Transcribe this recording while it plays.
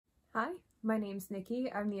Hi, my name's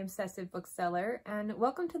Niki. I'm the Obsessive Bookseller, and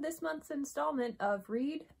welcome to this month's installment of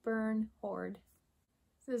Read, Burn, Hoard.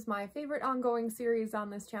 This is my favorite ongoing series on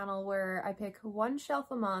this channel where I pick one shelf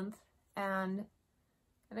a month and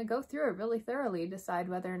kind of go through it really thoroughly, decide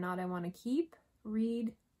whether or not I want to keep,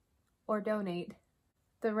 read, or donate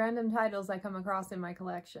the random titles I come across in my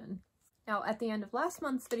collection. Now, at the end of last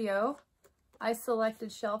month's video, I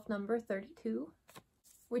selected shelf number 32,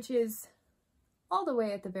 which is all the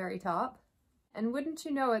way at the very top. And wouldn't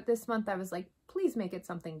you know it, this month I was like, please make it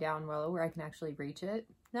something down low where I can actually reach it.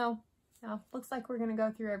 No, looks like we're gonna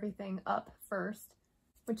go through everything up first,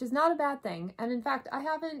 which is not a bad thing. And in fact, I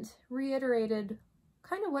haven't reiterated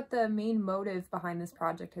kind of what the main motive behind this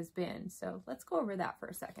project has been. So let's go over that for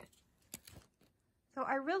a second. So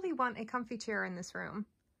I really want a comfy chair in this room.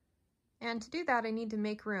 And to do that, I need to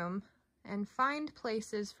make room and find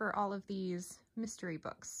places for all of these mystery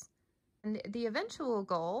books. And the eventual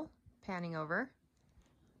goal, panning over,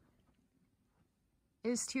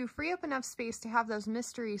 is to free up enough space to have those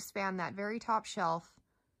mysteries span that very top shelf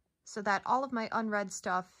so that all of my unread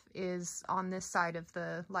stuff is on this side of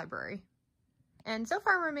the library. And so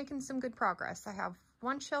far we're making some good progress. I have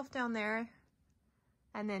one shelf down there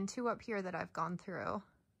and then two up here that I've gone through.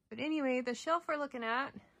 But anyway, the shelf we're looking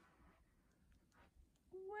at,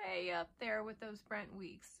 way up there with those Brent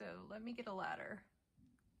Weeks, so let me get a ladder.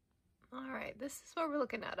 All right, this is what we're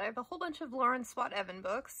looking at. I have a whole bunch of Lauren Swat Evan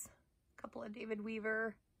books, a couple of David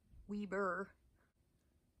Weber,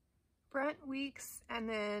 Brent Weeks, and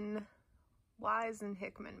then Wise and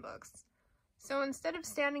Hickman books. So instead of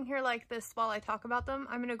standing here like this while I talk about them,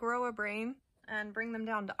 I'm gonna grow a brain and bring them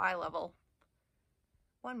down to eye level.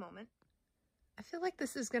 One moment. I feel like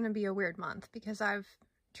this is gonna be a weird month because I've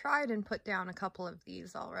tried and put down a couple of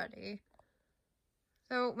these already.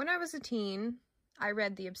 So when I was a teen, I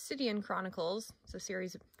read the Obsidian Chronicles. It's a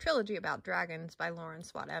series of trilogy about dragons by Lauren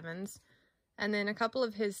Swat Evans, and then a couple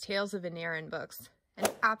of his Tales of Venerin books, and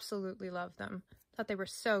absolutely loved them. Thought they were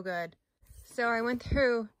so good. So I went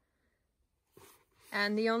through,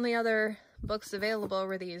 and the only other books available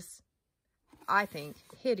were these, I think,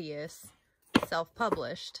 hideous,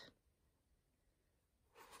 self-published.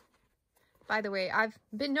 By the way, I've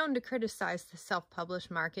been known to criticize the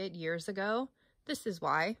self-published market years ago. This is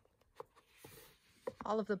why.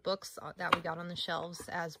 All of the books that we got on the shelves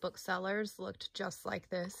as booksellers looked just like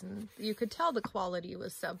this, and you could tell the quality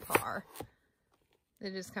was subpar.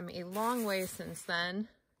 It has come a long way since then,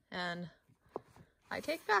 and I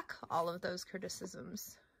take back all of those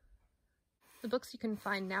criticisms. The books you can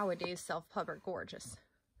find nowadays self-pub are gorgeous.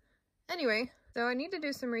 Anyway, so I need to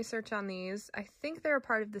do some research on these. I think they're a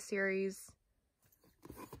part of the series.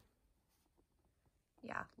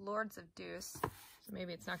 Yeah, Lords of Deuce. So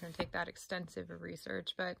maybe it's not going to take that extensive a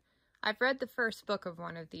research, but I've read the first book of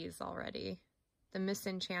one of these already. The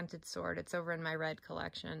Misenchanted Sword. It's over in my red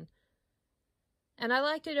collection. And I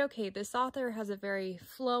liked it okay. This author has a very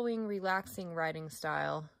flowing, relaxing writing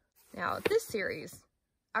style. Now, this series,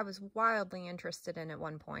 I was wildly interested in at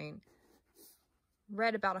one point.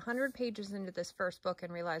 Read about 100 pages into this first book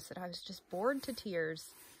and realized that I was just bored to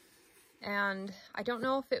tears. And I don't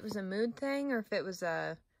know if it was a mood thing or if it was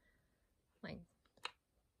a, like,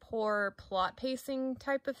 poor plot pacing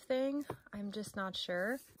type of thing. I'm just not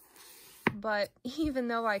sure. But even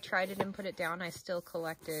though I tried it and put it down, I still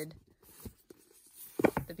collected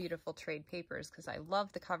the beautiful trade papers because I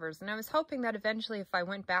love the covers. And I was hoping that eventually if I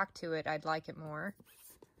went back to it, I'd like it more.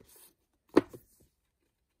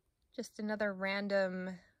 Just another random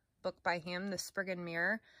book by him, The Spriggan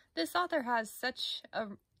Mirror. This author has such a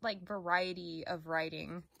variety of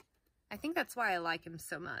writing. I think that's why I like him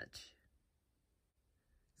so much.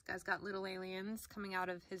 This guy's got little aliens coming out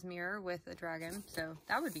of his mirror with a dragon, so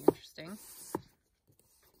that would be interesting.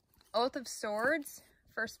 Oath of Swords,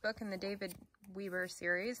 first book in the David Weber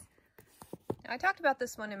series. I talked about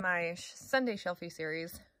this one in my Sunday Shelfie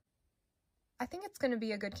series. I think it's going to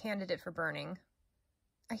be a good candidate for burning.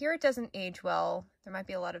 I hear it doesn't age well. There might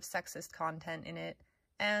be a lot of sexist content in it.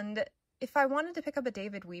 And if I wanted to pick up a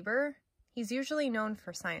David Weber, he's usually known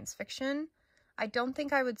for science fiction. I don't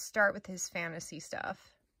think I would start with his fantasy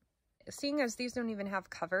stuff. Seeing as these don't even have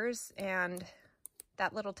covers, and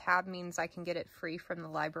that little tab means I can get it free from the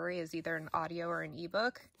library as either an audio or an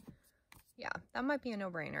ebook, yeah, that might be a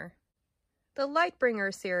no-brainer. The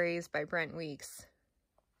Lightbringer series by Brent Weeks.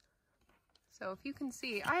 So if you can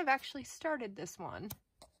see, I have actually started this one.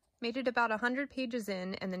 Made it about 100 pages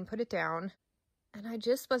in and then put it down. And I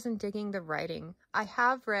just wasn't digging the writing. I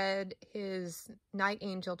have read his Night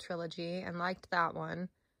Angel trilogy and liked that one.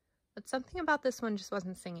 But something about this one just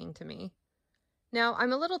wasn't singing to me. Now,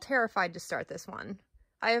 I'm a little terrified to start this one.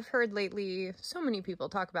 I have heard lately so many people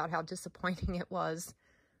talk about how disappointing it was,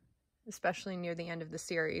 especially near the end of the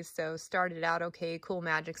series. So started out okay, cool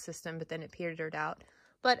magic system, but then it petered out.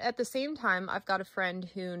 But at the same time, I've got a friend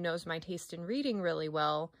who knows my taste in reading really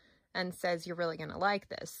well and says you're really gonna like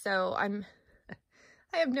this. So I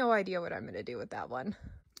have no idea what I'm gonna do with that one.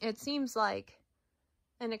 It seems like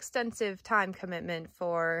an extensive time commitment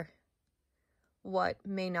for what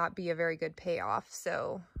may not be a very good payoff.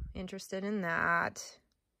 So interested in that.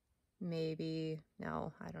 Maybe,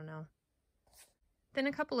 no, I don't know. Then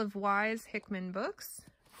a couple of Wise Hickman books.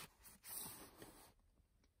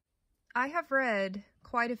 I have read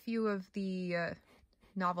quite a few of the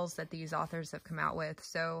novels that these authors have come out with.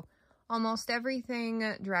 So almost everything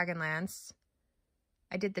Dragonlance.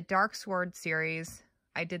 I did the Dark Sword series.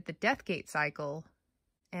 I did the Deathgate cycle.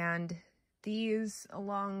 And these,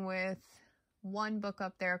 along with one book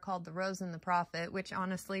up there called The Rose and the Prophet, which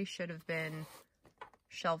honestly should have been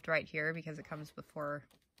shelved right here because it comes before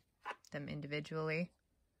them individually.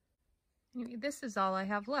 This is all I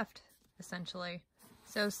have left, essentially.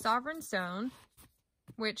 So Sovereign Stone,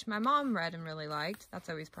 which my mom read and really liked. That's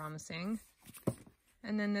always promising.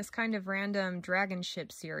 And then this kind of random dragon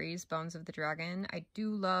ship series, Bones of the Dragon. I do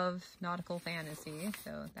love nautical fantasy,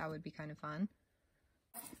 so that would be kind of fun.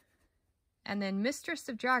 And then Mistress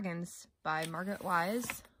of Dragons by Margaret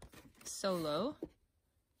Wise, solo.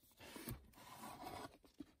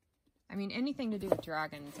 I mean, anything to do with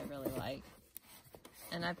dragons I really like.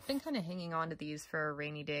 And I've been kind of hanging on to these for a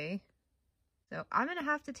rainy day. So I'm going to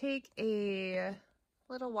have to take a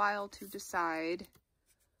little while to decide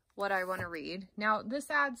what I want to read. Now, this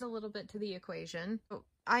adds a little bit to the equation.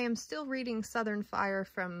 I am still reading Southern Fire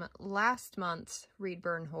from last month's Read,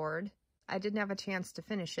 Burn, Hoard. I didn't have a chance to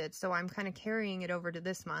finish it, so I'm kind of carrying it over to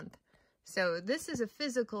this month. So this is a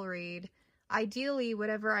physical read. Ideally,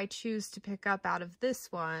 whatever I choose to pick up out of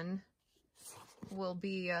this one will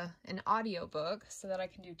be an audiobook so that I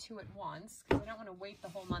can do two at once, because I don't want to wait the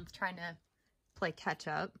whole month trying to play catch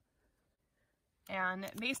up. And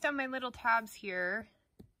based on my little tabs here,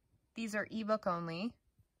 these are ebook only.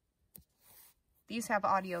 These have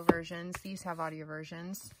audio versions. These have audio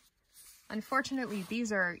versions. Unfortunately,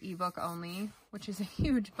 these are ebook only, which is a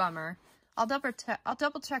huge bummer. I'll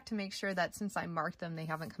double check to make sure that since I marked them, they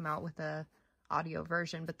haven't come out with a audio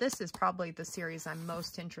version. But this is probably the series I'm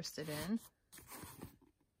most interested in.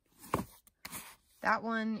 That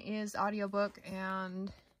one is audiobook,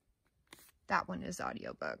 and that one is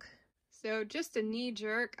audiobook. So just a knee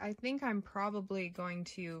jerk, I think I'm probably going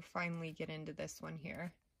to finally get into this one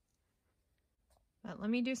here. But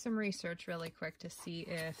let me do some research really quick to see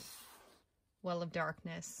if Well of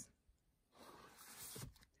Darkness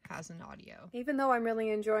has an audio. Even though I'm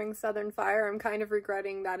really enjoying Southern Fire, I'm kind of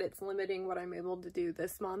regretting that it's limiting what I'm able to do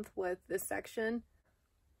this month with this section.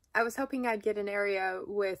 I was hoping I'd get an area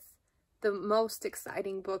with the most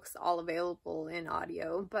exciting books all available in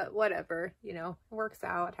audio, but whatever, you know, it works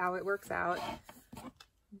out how it works out.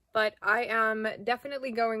 But I am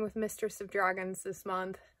definitely going with Mistress of Dragons this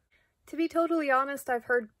month. To be totally honest, I've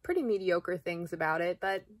heard pretty mediocre things about it,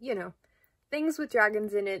 but, you know, things with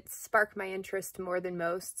dragons in it spark my interest more than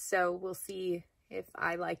most, so we'll see if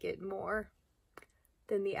I like it more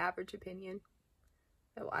than the average opinion.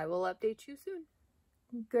 So I will update you soon.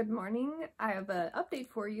 Good morning. I have an update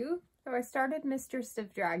for you. So I started Mistress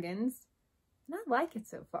of Dragons, and I like it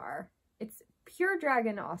so far. It's pure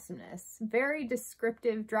dragon awesomeness. Very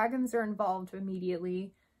descriptive. Dragons are involved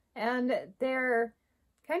immediately, and they're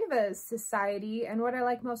kind of a society, and what I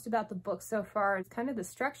like most about the book so far is kind of the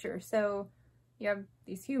structure. So you have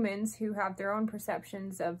these humans who have their own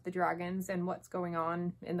perceptions of the dragons and what's going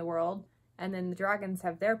on in the world, and then the dragons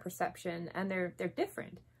have their perception, and they're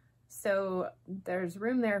different. So there's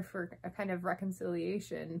room there for a kind of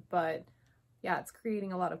reconciliation, but yeah, it's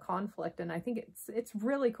creating a lot of conflict, and I think it's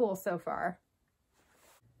really cool so far.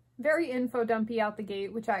 Very info dumpy out the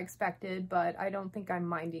gate, which I expected, but I don't think I'm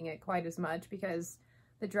minding it quite as much because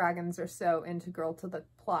the dragons are so integral to the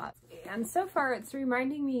plot. And so far it's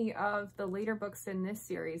reminding me of the later books in this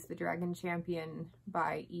series, The Dragon Champion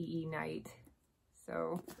by E.E. Knight.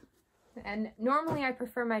 So, and normally I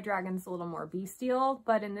prefer my dragons a little more bestial,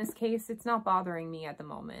 but in this case it's not bothering me at the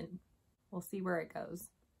moment. We'll see where it goes.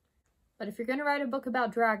 But if you're going to write a book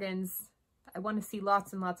about dragons, I want to see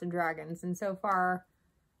lots and lots of dragons, and so far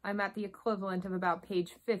I'm at the equivalent of about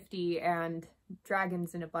page 50 and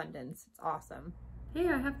dragons in abundance. It's awesome. Hey,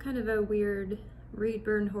 I have kind of a weird Read,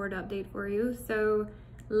 Burn, Hoard update for you. So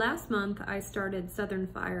last month I started Southern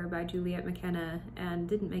Fire by Juliet McKenna and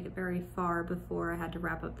didn't make it very far before I had to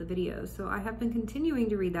wrap up the video. So I have been continuing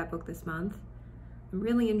to read that book this month. I'm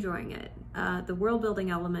really enjoying it. The world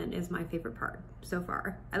building element is my favorite part so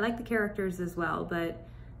far. I like the characters as well, but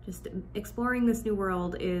just exploring this new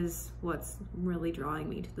world is what's really drawing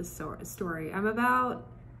me to the story. I'm about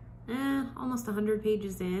almost 100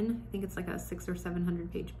 pages in. I think it's like a 600 or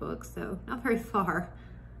 700 page book, so not very far.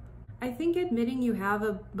 I think admitting you have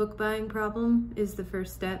a book buying problem is the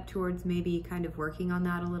first step towards maybe kind of working on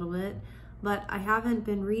that a little bit, but I haven't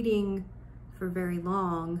been reading for very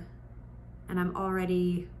long, and I'm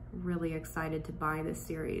already really excited to buy this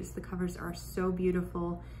series. The covers are so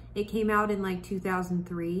beautiful. It came out in like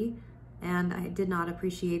 2003, and I did not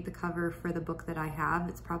appreciate the cover for the book that I have.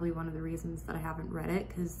 It's probably one of the reasons that I haven't read it,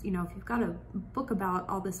 because, you know, if you've got a book about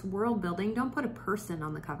all this world building, don't put a person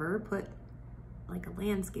on the cover, put like a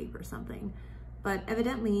landscape or something. But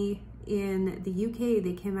evidently in the UK,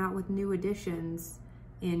 they came out with new editions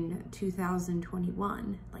in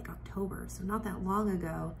 2021, like October, so not that long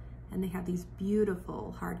ago, and they have these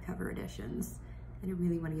beautiful hardcover editions, and I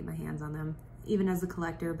really want to get my hands on them, even as a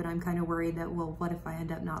collector. But I'm kind of worried that, well, what if I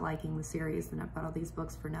end up not liking the series, then I've got all these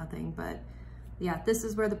books for nothing. But yeah, this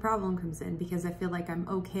is where the problem comes in, because I feel like I'm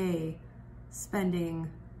okay spending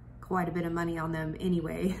quite a bit of money on them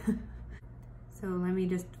anyway. So let me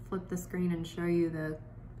just flip the screen and show you the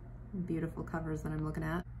beautiful covers that I'm looking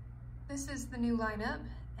at. This is the new lineup,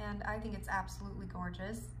 and I think it's absolutely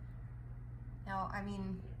gorgeous. Now, I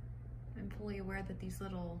mean, I'm fully aware that these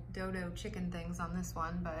little dodo chicken things on this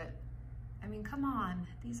one, but I mean, come on,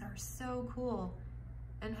 these are so cool.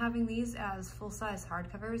 And having these as full-size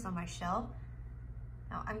hardcovers on my shelf.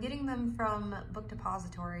 Now, I'm getting them from Book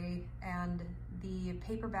Depository, and the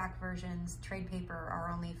paperback versions, trade paper,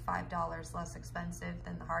 are only $5 less expensive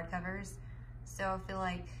than the hardcovers. So I feel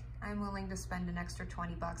like I'm willing to spend an extra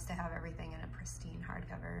 20 bucks to have everything in a pristine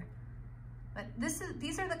hardcover. But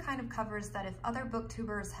these are the kind of covers that if other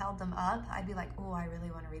booktubers held them up, I'd be like, oh, I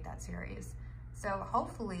really want to read that series. So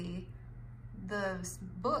hopefully the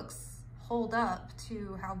books hold up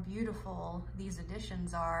to how beautiful these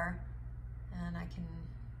editions are, and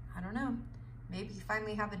I don't know, maybe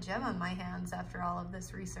finally have a gem on my hands after all of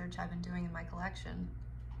this research I've been doing in my collection.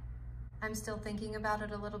 I'm still thinking about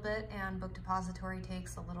it a little bit, and Book Depository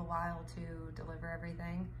takes a little while to deliver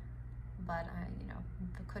everything, but I, you know,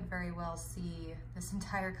 could very well see this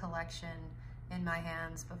entire collection in my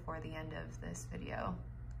hands before the end of this video.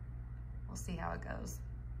 We'll see how it goes.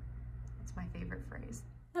 It's my favorite phrase.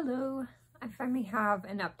 Hello, I finally have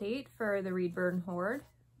an update for the Read Burn Hoard.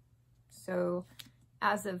 So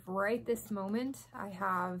as of right this moment, I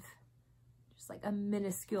have just like a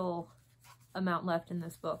minuscule amount left in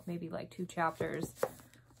this book, maybe like 2 chapters.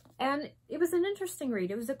 And it was an interesting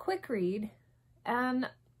read. It was a quick read, and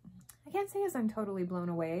I can't say as I'm totally blown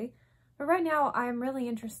away, but right now I'm really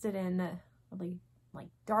interested in really like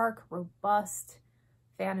dark, robust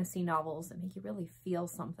fantasy novels that make you really feel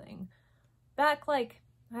something. Back like,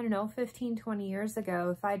 I don't know, 15, 20 years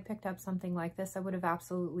ago, if I'd picked up something like this, I would have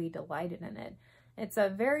absolutely delighted in it. It's a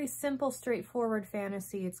very simple, straightforward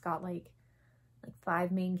fantasy. It's got like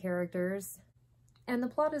 5 main characters, and the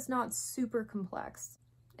plot is not super complex.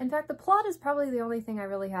 In fact, the plot is probably the only thing I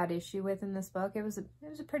really had issue with in this book. It was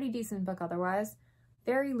a pretty decent book otherwise.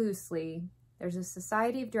 Very loosely, there's a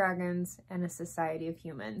society of dragons and a society of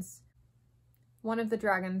humans. One of the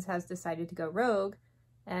dragons has decided to go rogue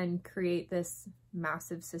and create this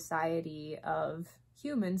massive society of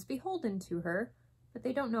humans beholden to her, but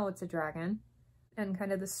they don't know it's a dragon. And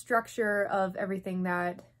kind of the structure of everything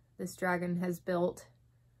that this dragon has built,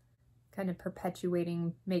 kind of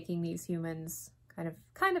perpetuating, making these humans kind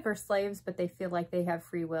of her slaves, but they feel like they have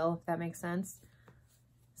free will, if that makes sense.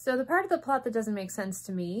 So the part of the plot that doesn't make sense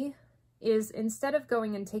to me is, instead of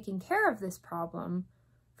going and taking care of this problem,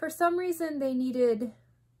 for some reason they needed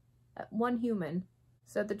 1 human.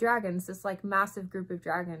 So the dragons, this like massive group of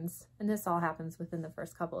dragons, and this all happens within the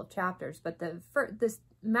first couple of chapters, but this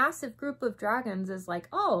massive group of dragons is like,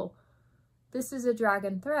 oh, this is a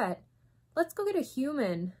dragon threat. Let's go get a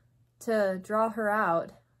human to draw her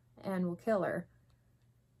out and we'll kill her.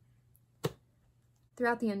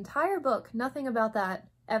 Throughout the entire book, nothing about that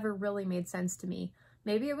ever really made sense to me.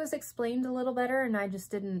 Maybe it was explained a little better and I just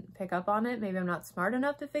didn't pick up on it. Maybe I'm not smart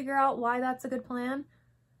enough to figure out why that's a good plan.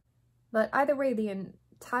 But either way, the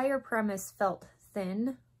entire premise felt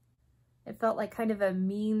thin. It felt like kind of a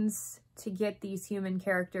means to get these human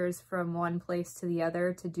characters from one place to the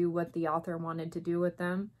other to do what the author wanted to do with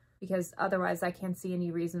them, because otherwise I can't see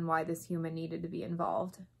any reason why this human needed to be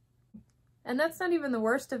involved. And that's not even the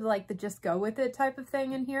worst of like the just go with it type of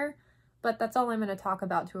thing in here, but that's all I'm going to talk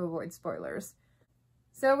about to avoid spoilers.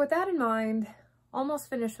 So with that in mind, almost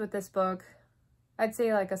finished with this book. I'd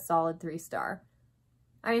say like a solid 3-star.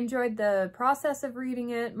 I enjoyed the process of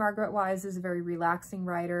reading it. Margaret Wise is a very relaxing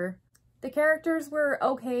writer. The characters were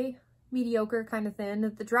okay, mediocre, kind of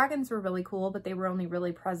thin. The dragons were really cool, but they were only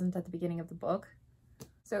really present at the beginning of the book.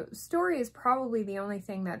 So story is probably the only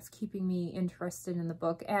thing that's keeping me interested in the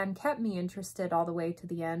book and kept me interested all the way to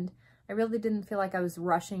the end. I really didn't feel like I was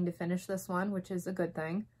rushing to finish this one, which is a good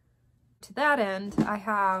thing. To that end, I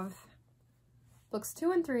have books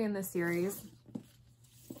 2 and 3 in this series.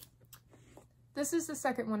 This is the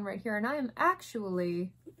second one right here, and I am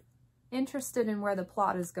actually interested in where the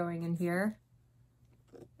plot is going in here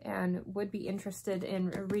and would be interested in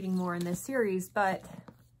reading more in this series, but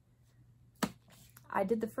I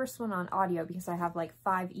did the first one on audio because I have like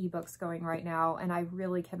 5 ebooks going right now, and I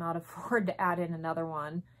really cannot afford to add in another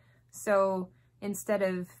one. So instead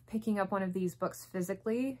of picking up one of these books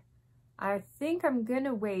physically, I think I'm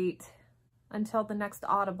gonna wait until the next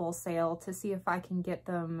Audible sale to see if I can get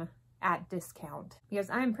them at discount, because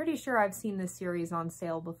I'm pretty sure I've seen this series on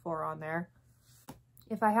sale before on there.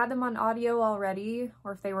 If I had them on audio already,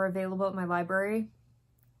 or if they were available at my library,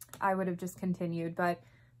 I would have just continued, but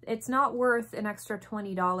it's not worth an extra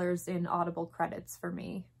 $20 in Audible credits for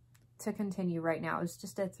me to continue right now. It's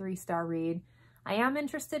just a 3-star read. I am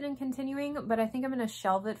interested in continuing, but I think I'm going to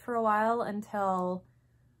shelve it for a while until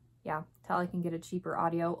I can get a cheaper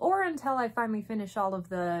audio, or until I finally finish all of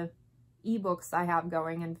the ebooks I have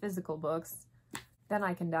going and physical books. Then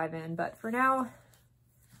I can dive in. But for now,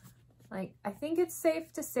 like, I think it's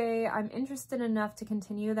safe to say I'm interested enough to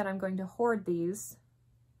continue that I'm going to hoard these,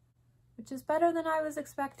 which is better than I was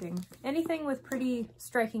expecting. Anything with pretty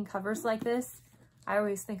striking covers like this, I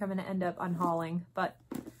always think I'm going to end up unhauling. But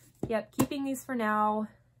yep, keeping these for now.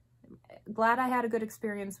 Glad I had a good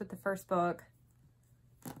experience with the first book.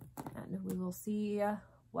 And we will see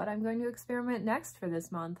what I'm going to experiment next for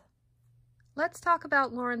this month. Let's talk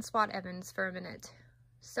about Lauren Swat Evans for a minute.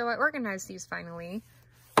 So I organized these finally.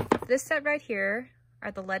 This set right here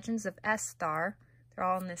are the Legends of S-Star. They're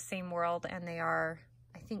all in the same world, and they are,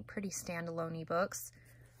 I think, pretty standalone ebooks.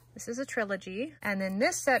 This is a trilogy. And then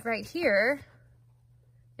this set right here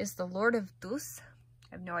is the Lord of Dus.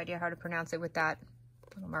 I have no idea how to pronounce it with that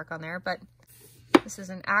little mark on there, but this is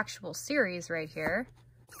an actual series right here.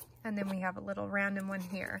 And then we have a little random one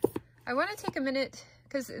here. I want to take a minute,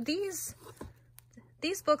 because these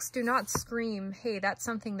books do not scream, hey, that's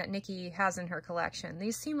something that Niki has in her collection.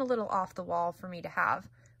 These seem a little off the wall for me to have.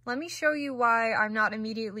 Let me show you why I'm not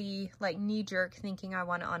immediately, like, knee-jerk thinking I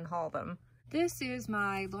want to unhaul them. This is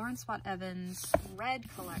my Lauren Swat Evans Red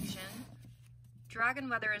collection. Dragon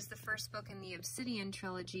Weather is the first book in the Obsidian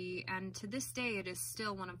trilogy, and to this day it is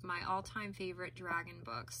still one of my all-time favorite dragon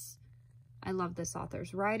books. I love this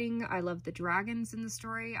author's writing. I love the dragons in the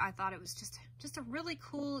story. I thought it was just a really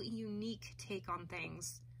cool, unique take on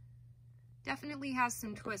things. Definitely has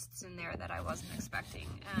some twists in there that I wasn't expecting,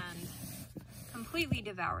 and completely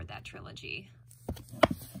devoured that trilogy.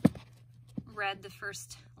 Read the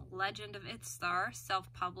first Legend of Itstar,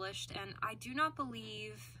 self-published, and I do not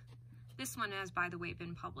believe this one has, by the way,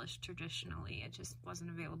 been published traditionally. It just wasn't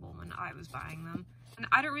available when I was buying them. And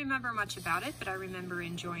I don't remember much about it, but I remember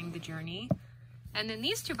enjoying the journey. And then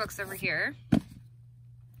these 2 books over here,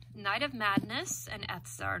 Night of Madness, an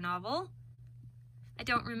Itstar novel. I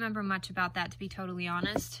don't remember much about that, to be totally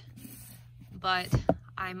honest, but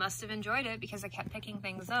I must have enjoyed it because I kept picking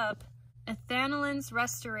things up. Athanalin's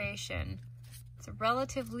Restoration. It's a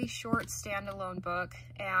relatively short standalone book,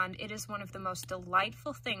 and it is one of the most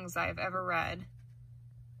delightful things I've ever read.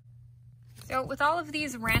 So with all of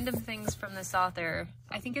these random things from this author,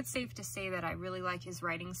 I think it's safe to say that I really like his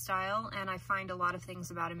writing style, and I find a lot of things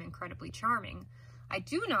about him incredibly charming. I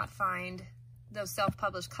do not find those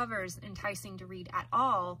self-published covers enticing to read at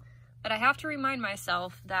all, but I have to remind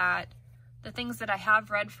myself that the things that I have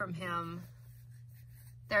read from him,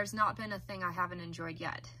 there's not been a thing I haven't enjoyed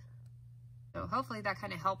yet. So hopefully that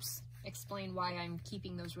kind of helps explain why I'm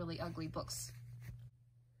keeping those really ugly books.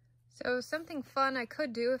 So something fun I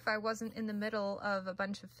could do if I wasn't in the middle of a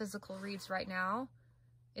bunch of physical reads right now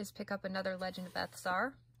is pick up another Legend of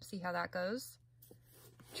Itstar, see how that goes.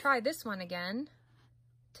 Try this one again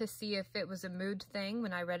to see if it was a mood thing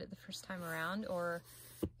when I read it the first time around, or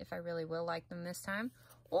if I really will like them this time.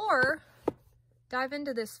 Or dive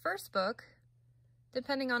into this first book.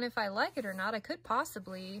 Depending on if I like it or not, I could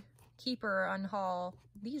possibly keep or unhaul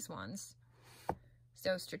these ones.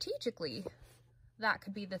 So strategically, that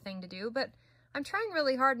could be the thing to do, but I'm trying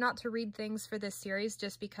really hard not to read things for this series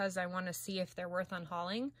just because I want to see if they're worth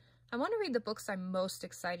unhauling. I want to read the books I'm most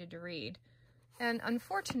excited to read. And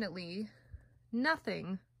unfortunately,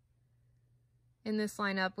 nothing in this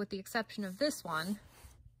lineup, with the exception of this one,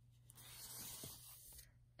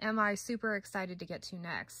 am I super excited to get to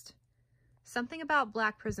next? Something about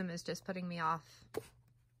Black Prism is just putting me off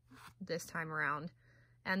this time around.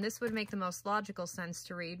 And this would make the most logical sense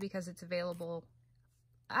to read because it's available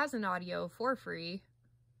as an audio for free.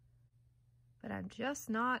 But I'm just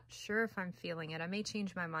not sure if I'm feeling it. I may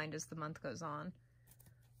change my mind as the month goes on.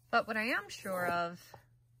 But what I am sure of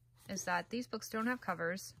is that these books don't have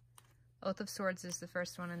covers. Oath of Swords is the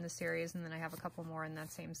first one in the series, and then I have a couple more in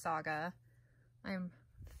that same saga. I'm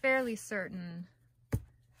fairly certain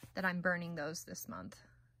that I'm burning those this month.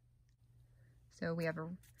 So we have a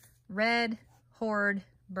red, Hoard,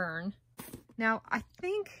 burn. Now, I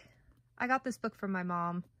think I got this book from my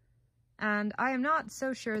mom, and I am not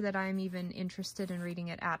so sure that I'm even interested in reading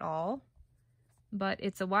it at all. But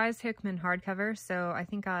it's a Wise Hickman hardcover, so I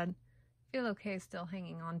think I'd feel okay still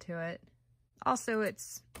hanging on to it. Also,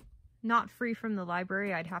 it's not free from the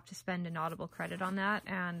library. I'd have to spend an Audible credit on that,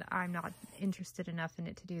 and I'm not interested enough in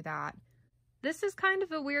it to do that. This is kind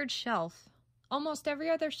of a weird shelf. Almost every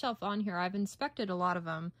other shelf on here, I've inspected a lot of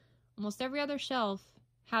them. Almost every other shelf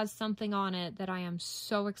has something on it that I am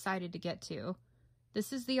so excited to get to.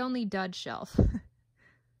 This is the only dud shelf.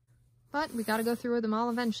 But we gotta go through them all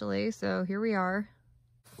eventually, so here we are.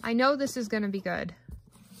 I know this is gonna be good.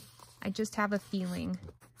 I just have a feeling.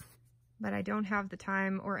 But I don't have the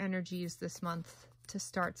time or energies this month to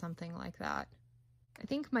start something like that. I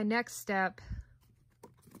think my next step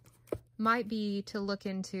might be to look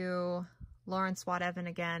into Lawrence Watt Evan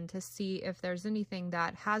again to see if there's anything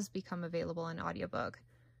that has become available in audiobook.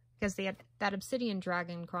 Because that Obsidian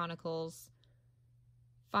Dragon Chronicles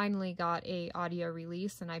finally got a audio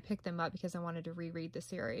release, and I picked them up because I wanted to reread the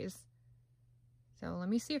series. So let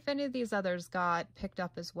me see if any of these others got picked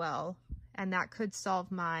up as well. And that could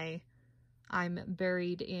solve my I'm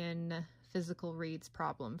buried in physical reads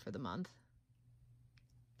problem for the month.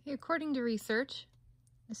 Okay, according to research,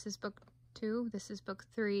 this is book 2, this is book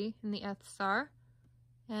 3 in the Ethsar,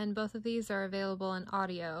 and both of these are available in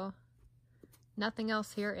audio. Nothing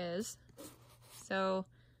else here is, so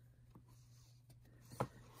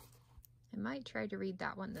I might try to read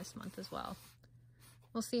that one this month as well.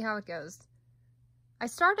 We'll see how it goes. I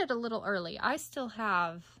started a little early. I still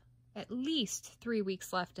have at least 3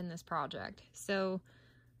 weeks left in this project, so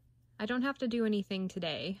I don't have to do anything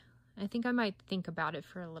today. I think I might think about it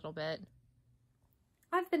for a little bit.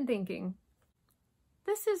 I've been thinking.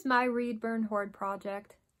 This is my Read, Burn, Hoard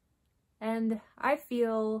project, and I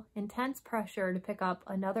feel intense pressure to pick up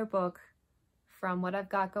another book from what I've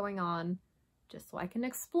got going on, just so I can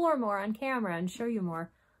explore more on camera and show you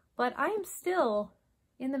more. But I am still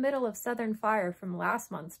in the middle of Southern Fire from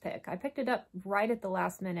last month's pick. I picked it up right at the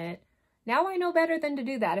last minute. Now I know better than to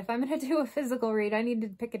do that. If I'm going to do a physical read, I need to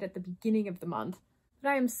pick it at the beginning of the month. But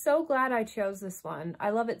I am so glad I chose this one.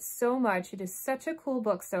 I love it so much. It is such a cool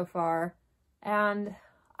book so far. And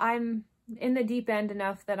I'm in the deep end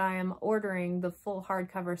enough that I am ordering the full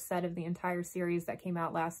hardcover set of the entire series that came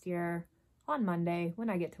out last year on Monday when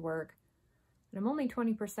I get to work. And I'm only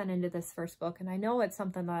 20% into this first book, and I know it's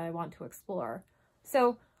something that I want to explore.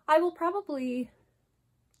 So I will probably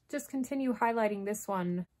just continue highlighting this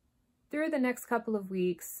one through the next couple of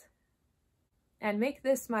weeks and make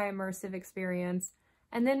this my immersive experience.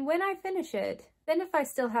 And then when I finish it, then if I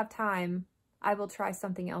still have time, I will try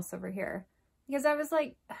something else over here. Because I was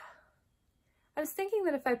thinking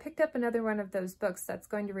that if I picked up another one of those books that's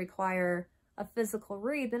going to require a physical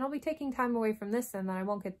read, then I'll be taking time away from this and then I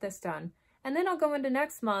won't get this done. And then I'll go into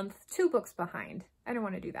next month 2 books behind. I don't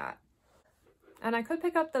want to do that. And I could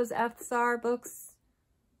pick up those Ethsar books.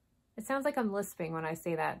 It sounds like I'm lisping when I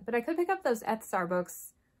say that, but I could pick up those Ethsar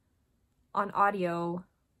books on audio,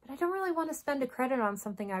 but I don't really want to spend a credit on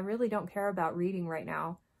something I really don't care about reading right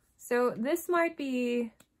now. So this might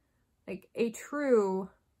be like a true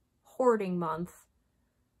hoarding month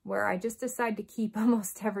where I just decide to keep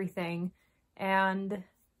almost everything and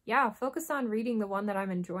yeah, focus on reading the one that I'm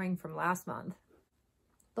enjoying from last month.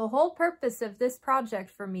 The whole purpose of this project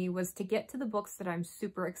for me was to get to the books that I'm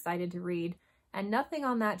super excited to read, and nothing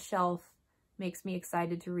on that shelf makes me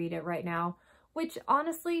excited to read it right now, which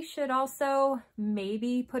honestly should also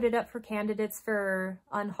maybe put it up for candidates for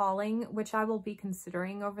unhauling, which I will be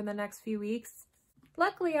considering over the next few weeks.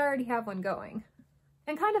 Luckily, I already have one going,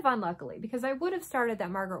 and kind of unluckily, because I would have started that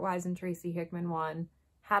Margaret Wise and Tracy Hickman one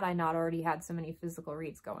had I not already had so many physical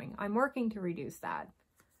reads going. I'm working to reduce that.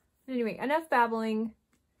 Anyway, enough babbling.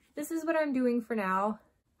 This is what I'm doing for now.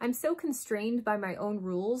 I'm so constrained by my own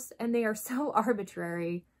rules, and they are so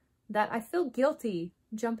arbitrary that I feel guilty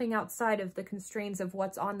jumping outside of the constraints of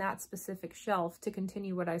what's on that specific shelf to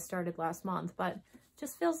continue what I started last month, but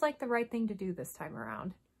just feels like the right thing to do this time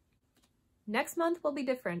around. Next month will be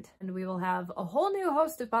different, and we will have a whole new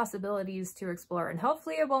host of possibilities to explore, and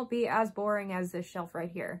hopefully it won't be as boring as this shelf right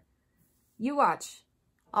here. You watch.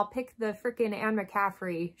 I'll pick the frickin' Anne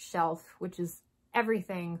McCaffrey shelf, which is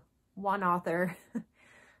everything, one author.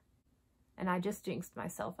 And I just jinxed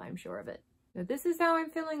myself, I'm sure of it. So this is how I'm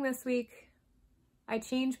feeling this week. I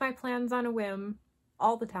change my plans on a whim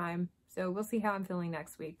all the time, so we'll see how I'm feeling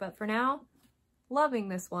next week. But for now, loving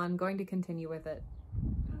this one, going to continue with it.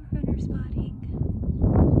 Runner spotting.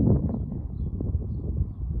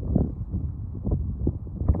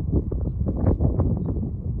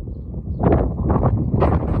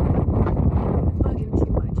 Bug him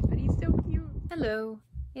too much, but he's so cute. Hello.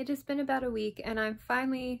 It has been about a week, and I'm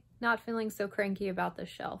finally not feeling so cranky about this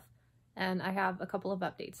shelf. And I have a couple of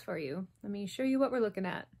updates for you. Let me show you what we're looking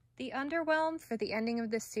at. The underwhelm for the ending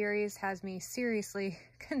of this series has me seriously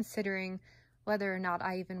considering whether or not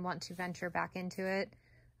I even want to venture back into it.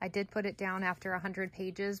 I did put it down after 100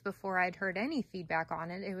 pages before I'd heard any feedback on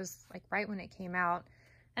it. It was like right when it came out.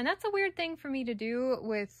 And that's a weird thing for me to do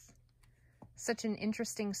with such an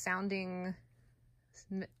interesting sounding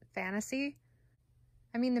fantasy.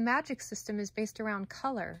 I mean, the magic system is based around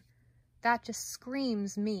color. That just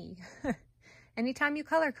screams me. Anytime you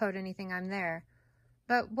color code anything, I'm there.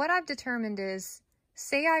 But what I've determined is,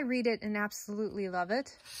 say I read it and absolutely love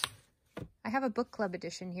it. I have a book club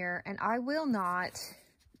edition here, and I will not,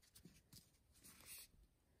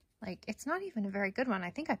 like, it's not even a very good one.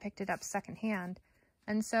 I think I picked it up secondhand.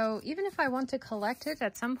 And so even if I want to collect it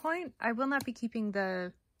at some point, I will not be keeping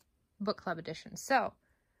the book club edition. So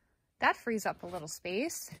that frees up a little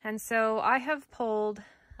space. And so I have pulled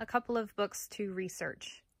a couple of books to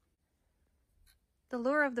research. The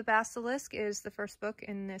Lure of the Basilisk is the first book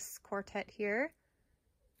in this quartet here.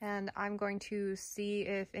 And I'm going to see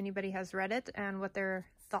if anybody has read it and what their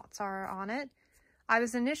thoughts are on it. I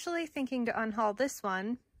was initially thinking to unhaul this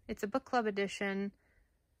one. It's a book club edition,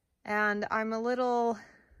 and I'm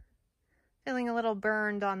feeling a little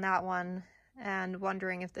burned on that one and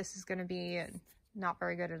wondering if this is going to be not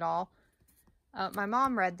very good at all. My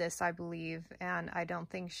mom read this, I believe, and I don't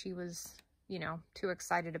think she was, you know, too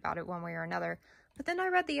excited about it one way or another. But then I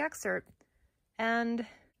read the excerpt and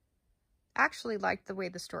actually liked the way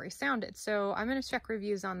the story sounded. So I'm going to check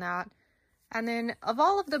reviews on that. And then of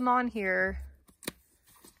all of them on here,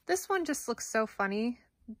 this one just looks so funny.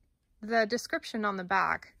 The description on the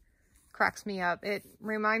back cracks me up. It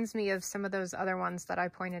reminds me of some of those other ones that I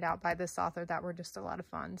pointed out by this author that were just a lot of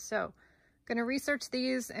fun. So I'm going to research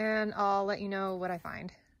these and I'll let you know what I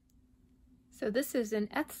find. So this is an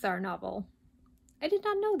Ethzar novel. I did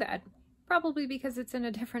not know that, probably because it's in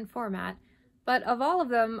a different format. But of all of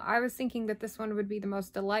them, I was thinking that this one would be the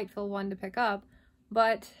most delightful one to pick up.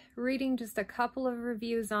 But reading just a couple of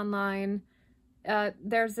reviews online,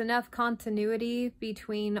 there's enough continuity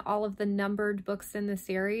between all of the numbered books in the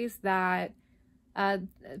series that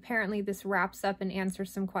apparently this wraps up and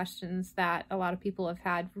answers some questions that a lot of people have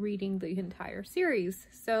had reading the entire series.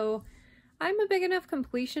 So I'm a big enough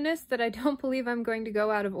completionist that I don't believe I'm going to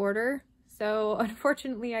go out of order. So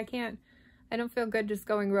unfortunately I don't feel good just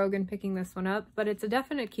going rogue and picking this one up, but it's a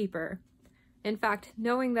definite keeper. In fact,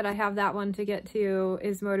 knowing that I have that one to get to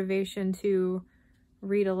is motivation to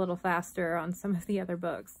read a little faster on some of the other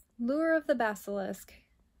books. Lure of the Basilisk.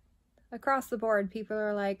 Across the board, people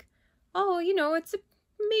are like, oh, you know, it's a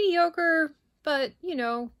mediocre, but, you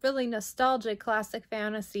know, really nostalgic classic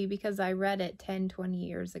fantasy because I read it 10, 20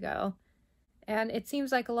 years ago. And it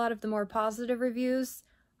seems like a lot of the more positive reviews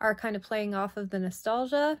are kind of playing off of the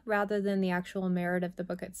nostalgia rather than the actual merit of the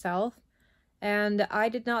book itself. And I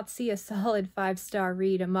did not see a solid 5-star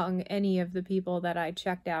read among any of the people that I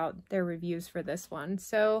checked out their reviews for this one.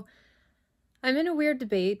 So I'm in a weird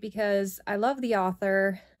debate because I love the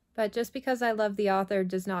author, but just because I love the author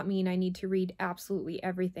does not mean I need to read absolutely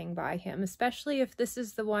everything by him, especially if this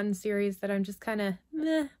is the one series that I'm just kind of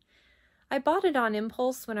meh. I bought it on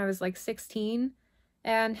impulse when I was like 16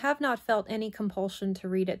 and have not felt any compulsion to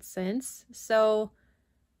read it since. So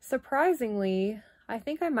surprisingly, I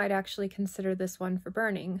think I might actually consider this one for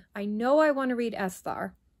burning. I know I want to read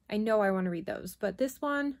Ethzar. I know I want to read those, but this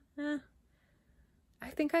one, I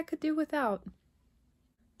think I could do without.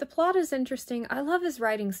 The plot is interesting. I love his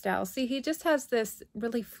writing style. See, he just has this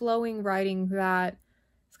really flowing writing that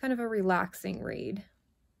is kind of a relaxing read.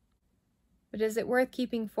 But is it worth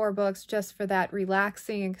keeping 4 books just for that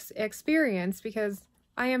relaxing experience? Because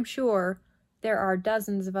I am sure there are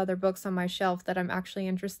dozens of other books on my shelf that I'm actually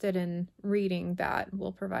interested in reading that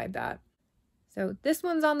will provide that. So this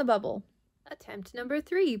one's on the bubble. Attempt number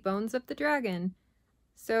 3, Bones of the Dragon.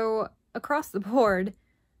 So across the board,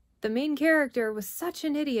 the main character was such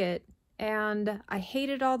an idiot, and I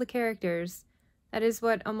hated all the characters. That is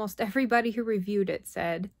what almost everybody who reviewed it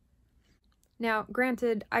said. Now,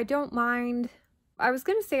 granted, I don't mind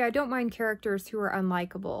characters who are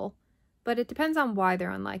unlikable, but it depends on why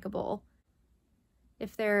they're unlikable.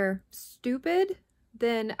 If they're stupid,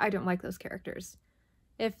 then I don't like those characters.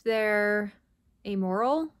 If they're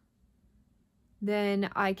amoral, then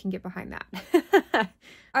I can get behind that.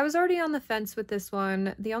 I was already on the fence with this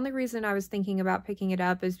one. The only reason I was thinking about picking it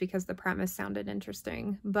up is because the premise sounded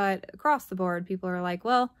interesting. But across the board, people are like,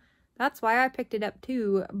 well, that's why I picked it up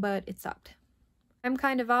too, but it sucked. I'm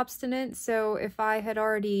kind of obstinate, so if I had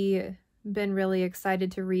already been really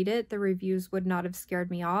excited to read it, the reviews would not have scared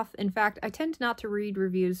me off. In fact, I tend not to read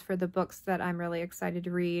reviews for the books that I'm really excited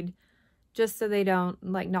to read, just so they don't,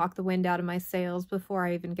 like, knock the wind out of my sails before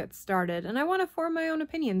I even get started. And I want to form my own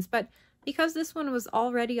opinions, but because this one was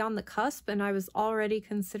already on the cusp and I was already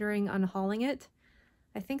considering unhauling it,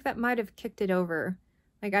 I think that might have kicked it over.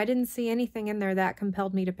 Like, I didn't see anything in there that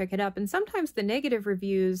compelled me to pick it up. And sometimes the negative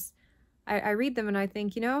reviews, I read them and I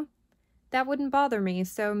think, you know, that wouldn't bother me,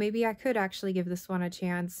 so maybe I could actually give this one a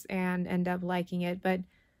chance and end up liking it. But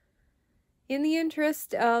in the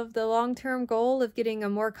interest of the long-term goal of getting a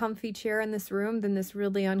more comfy chair in this room than this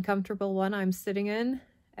really uncomfortable one I'm sitting in,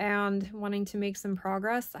 and wanting to make some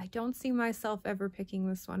progress, I don't see myself ever picking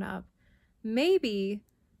this one up. Maybe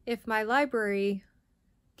if my library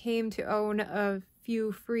came to own a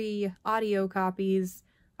few free audio copies,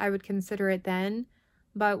 I would consider it then.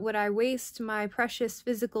 But would I waste my precious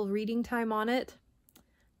physical reading time on it?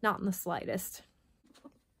 Not in the slightest.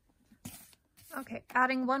 Okay,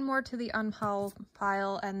 adding one more to the unhaul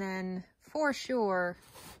pile, and then for sure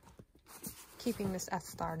keeping this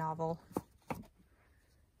F-star novel.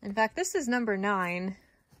 In fact, this is number 9,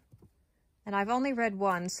 and I've only read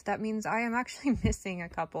one, so that means I am actually missing a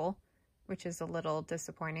couple, which is a little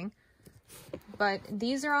disappointing. But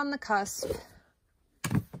these are on the cusp.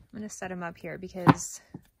 I'm going to set them up here because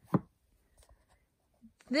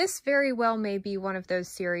this very well may be one of those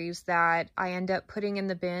series that I end up putting in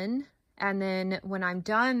the bin, and then when I'm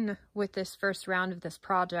done with this first round of this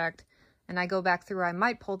project and I go back through, I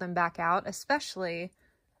might pull them back out, especially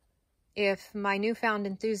if my newfound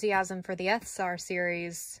enthusiasm for the F-star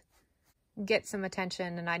series gets some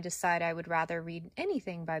attention and I decide I would rather read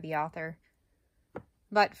anything by the author.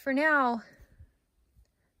 But for now,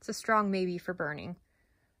 it's a strong maybe for burning.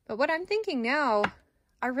 But what I'm thinking now,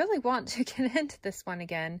 I really want to get into this one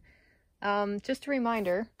again. Just a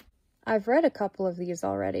reminder, I've read a couple of these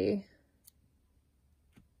already.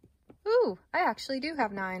 Ooh, I actually do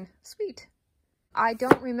have 9. Sweet. I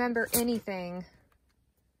don't remember anything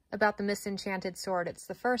about the Misenchanted Sword. It's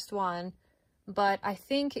the first one, but I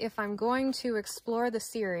think if I'm going to explore the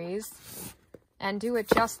series and do it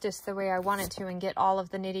justice the way I want it to and get all of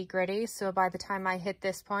the nitty-gritty, so by the time I hit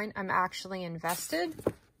this point, I'm actually invested,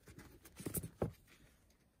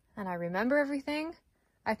 and I remember everything,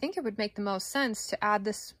 I think it would make the most sense to add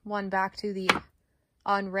this one back to the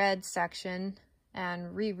unread section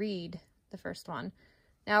and reread the first one.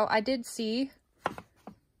 Now, I did see,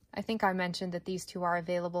 I think I mentioned that these two are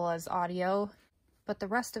available as audio, but the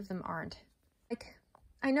rest of them aren't. Like,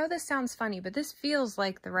 I know this sounds funny, but this feels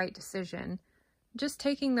like the right decision. Just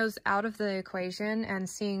taking those out of the equation and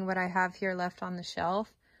seeing what I have here left on the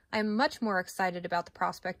shelf, I'm much more excited about the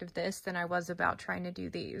prospect of this than I was about trying to do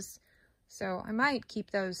these. So I might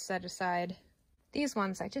keep those set aside. These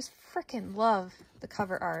ones, I just frickin' love the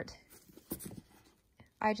cover art.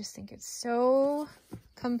 I just think it's so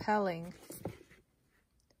compelling.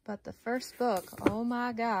 But the first book, oh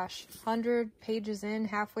my gosh, 100 pages in,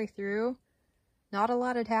 halfway through, not a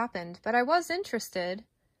lot had happened. But I was interested,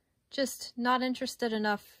 just not interested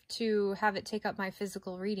enough to have it take up my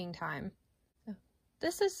physical reading time.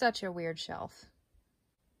 This is such a weird shelf.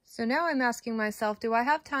 So now I'm asking myself, do I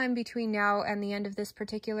have time between now and the end of this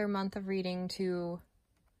particular month of reading to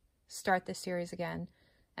start this series again?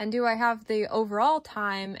 And do I have the overall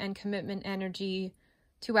time and commitment energy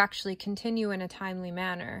to actually continue in a timely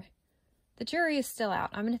manner? The jury is still out.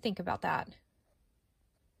 I'm going to think about that.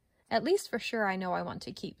 At least for sure I know I want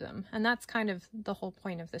to keep them, and that's kind of the whole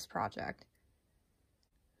point of this project.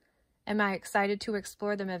 Am I excited to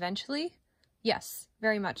explore them eventually? Yes,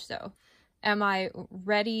 very much so. Am I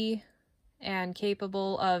ready and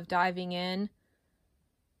capable of diving in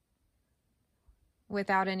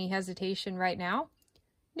without any hesitation right now?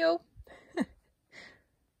 No.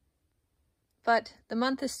 But the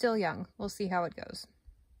month is still young. We'll see how it goes.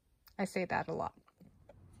 I say that a lot.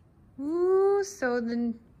 Ooh, so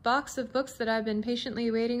the box of books that I've been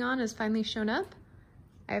patiently waiting on has finally shown up.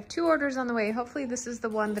 I have 2 orders on the way. Hopefully this is the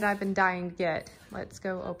one that I've been dying to get. Let's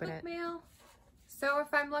go open it. Mail. So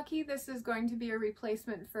if I'm lucky, this is going to be a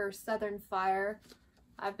replacement for Southern Fire.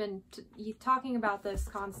 I've been talking about this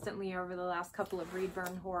constantly over the last couple of Read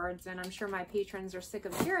Burn Hoards, and I'm sure my patrons are sick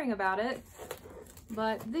of hearing about it.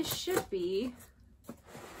 But this should be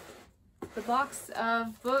the box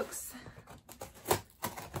of books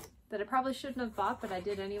that I probably shouldn't have bought, but I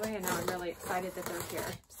did anyway, and now I'm really excited that they're here.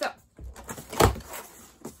 So,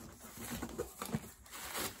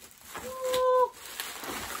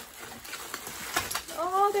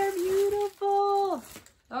 oh, they're beautiful.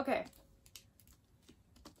 Okay.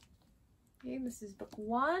 Okay, this is book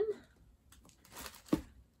 1,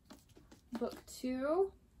 book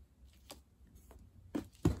 2,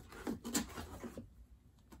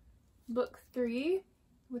 book 3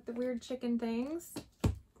 with the weird chicken things,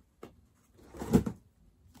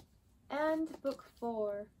 and book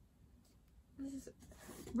 4. This is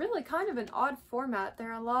really kind of an odd format.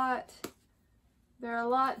 They're a lot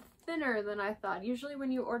thinner than I thought. Usually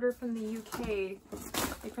when you order from the UK,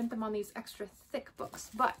 they print them on these extra thick books,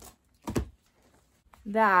 but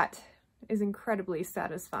that is incredibly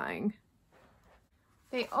satisfying.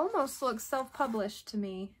 They almost look self-published to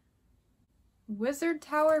me. Wizard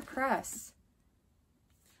Tower Press.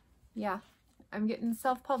 Yeah, I'm getting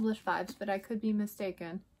self-published vibes, but I could be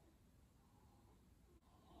mistaken.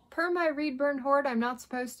 Per my Read Burn Hoard, I'm not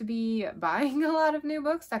supposed to be buying a lot of new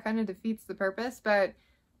books. That kind of defeats the purpose, but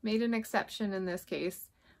made an exception in this case.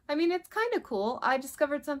 I mean, it's kind of cool. I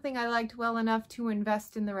discovered something I liked well enough to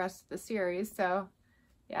invest in the rest of the series, so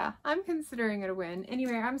yeah, I'm considering it a win.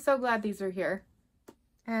 Anyway, I'm so glad these are here.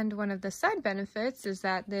 And one of the side benefits is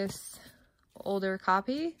that this older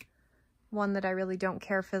copy, one that I really don't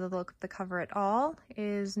care for the look of the cover at all,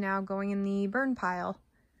 is now going in the burn pile.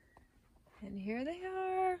 And here they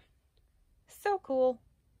are. So cool.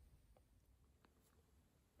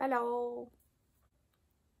 Hello.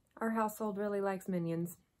 Our household really likes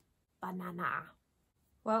Minions. Banana.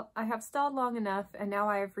 Well, I have stalled long enough, and now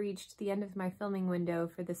I have reached the end of my filming window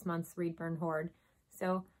for this month's Read Burn Hoard.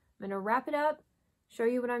 So I'm going to wrap it up, show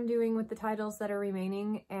you what I'm doing with the titles that are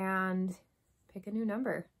remaining, and pick a new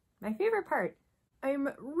number. My favorite part. I'm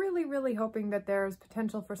really, really hoping that there's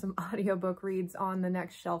potential for some audiobook reads on the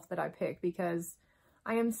next shelf that I pick, because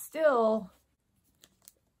I am still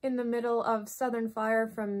in the middle of Southern Fire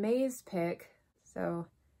from May's pick. So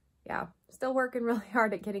yeah, still working really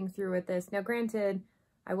hard at getting through with this. Now granted,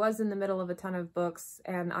 I was in the middle of a ton of books,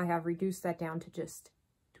 and I have reduced that down to just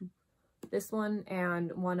 2. This one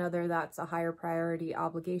and one other that's a higher priority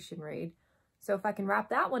obligation read. So if I can wrap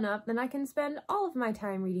that one up, then I can spend all of my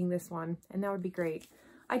time reading this one, and that would be great.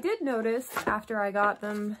 I did notice after I got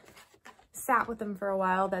them, sat with them for a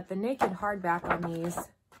while, that the naked hardback on these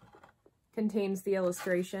contains the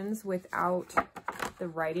illustrations without the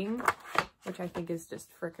writing, which I think is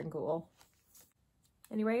just freaking cool.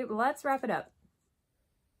 Anyway, let's wrap it up.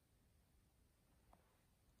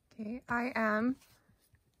 Okay, I am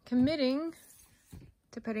committing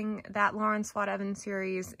to putting that Lauren Swat Evans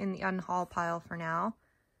series in the unhaul pile for now.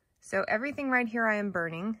 So everything right here I am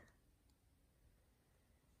burning.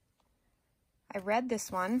 I read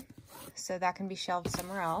this one, so that can be shelved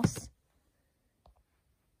somewhere else.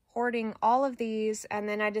 Hoarding all of these, and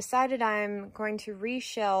then I decided I'm going to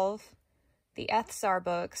reshelve the Ethzar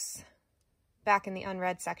books back in the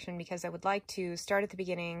unread section, because I would like to start at the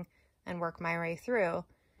beginning and work my way through.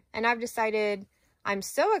 And I've decided I'm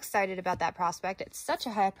so excited about that prospect. It's such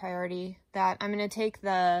a high priority that I'm going to take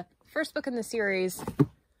the first book in the series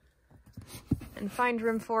and find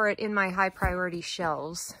room for it in my high priority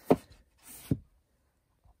shelves,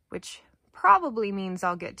 which probably means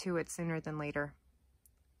I'll get to it sooner than later.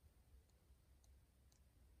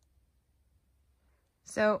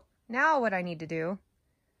 So now what I need to do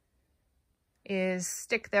is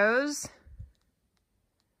stick those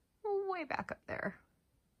way back up there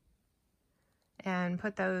and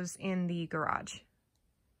put those in the garage.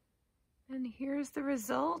 And here's the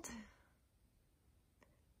result.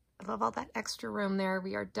 I love all that extra room there.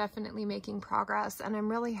 We are definitely making progress, and I'm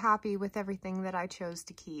really happy with everything that I chose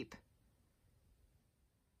to keep.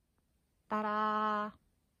 Ta-da!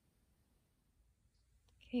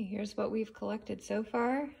 Okay, here's what we've collected so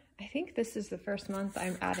far. I think this is the first month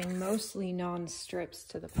I'm adding mostly non-strips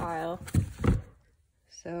to the pile.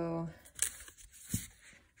 So,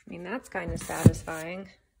 I mean, that's kind of satisfying.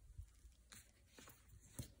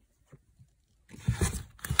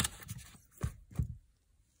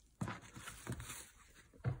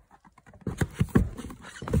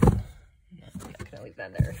 I'm gonna leave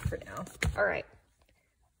that there for now. All right.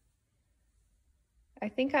 I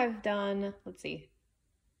think I've done, let's see,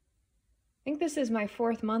 think this is my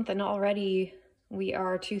 4th month and already we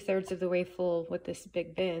are 2/3 of the way full with this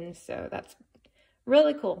big bin. So that's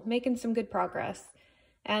really cool, making some good progress.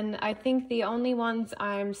 And I think the only ones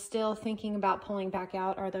I'm still thinking about pulling back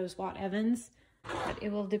out are those Watt Evans. But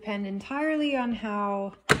it will depend entirely on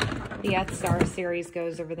how the F-Star series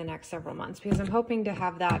goes over the next several months, because I'm hoping to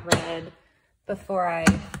have that read before I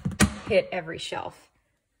hit every shelf,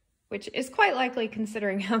 which is quite likely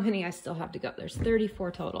considering how many I still have to go. There's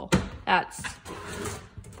 34 total. That's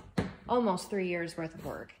almost 3 years worth of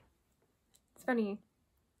work. It's funny.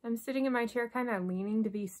 I'm sitting in my chair kind of leaning to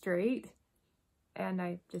be straight, and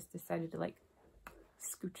I just decided to like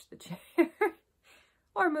scooch the chair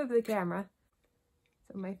or move the camera.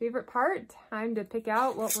 So my favorite part, time to pick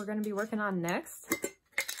out what we're going to be working on next.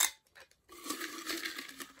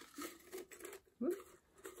 Oops.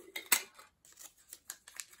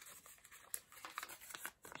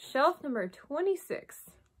 Shelf number 26.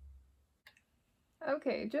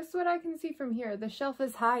 Okay, just what I can see from here. The shelf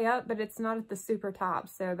is high up, but it's not at the super top,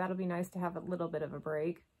 so that'll be nice to have a little bit of a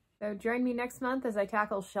break. So join me next month as I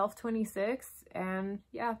tackle shelf 26. And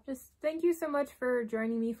yeah, just thank you so much for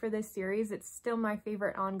joining me for this series. It's still my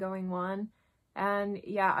favorite ongoing one. And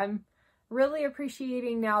yeah, I'm really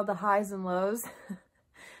appreciating now the highs and lows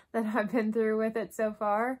that I've been through with it so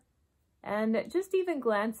far. And just even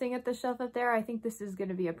glancing at the shelf up there, I think this is going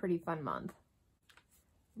to be a pretty fun month.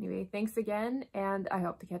 Anyway, thanks again, and I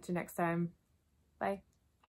hope to catch you next time. Bye.